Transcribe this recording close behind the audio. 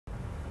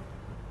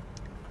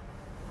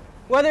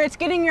Whether it's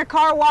getting your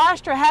car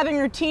washed or having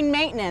routine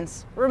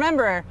maintenance,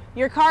 remember,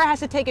 your car has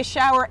to take a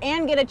shower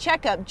and get a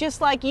checkup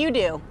just like you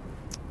do,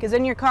 because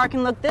then your car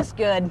can look this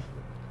good.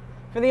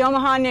 For the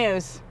Omaha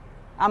News,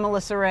 I'm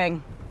Melissa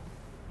Ring.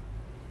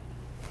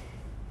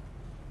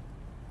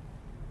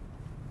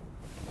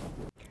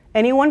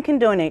 Anyone can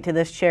donate to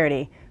this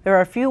charity. There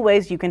are a few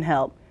ways you can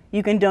help.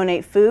 You can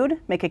donate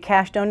food, make a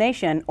cash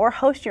donation, or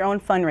host your own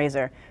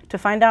fundraiser. To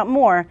find out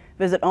more,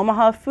 visit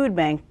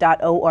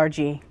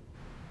omahafoodbank.org.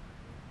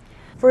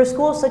 For a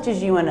school such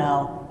as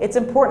UNO, it's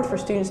important for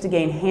students to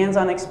gain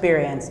hands-on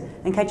experience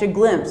and catch a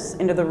glimpse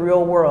into the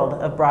real world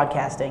of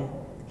broadcasting.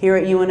 Here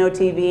at UNO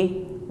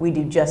TV, we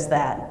do just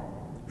that.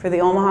 For the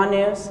Omaha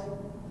News,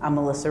 I'm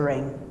Melissa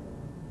Ring.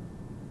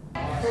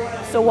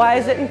 So why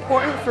is it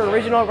important for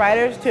original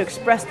writers to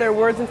express their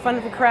words in front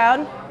of a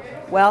crowd?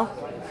 Well,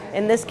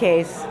 in this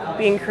case,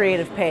 being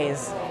creative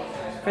pays.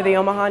 For the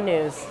Omaha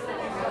News,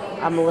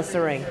 I'm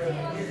Melissa Ring.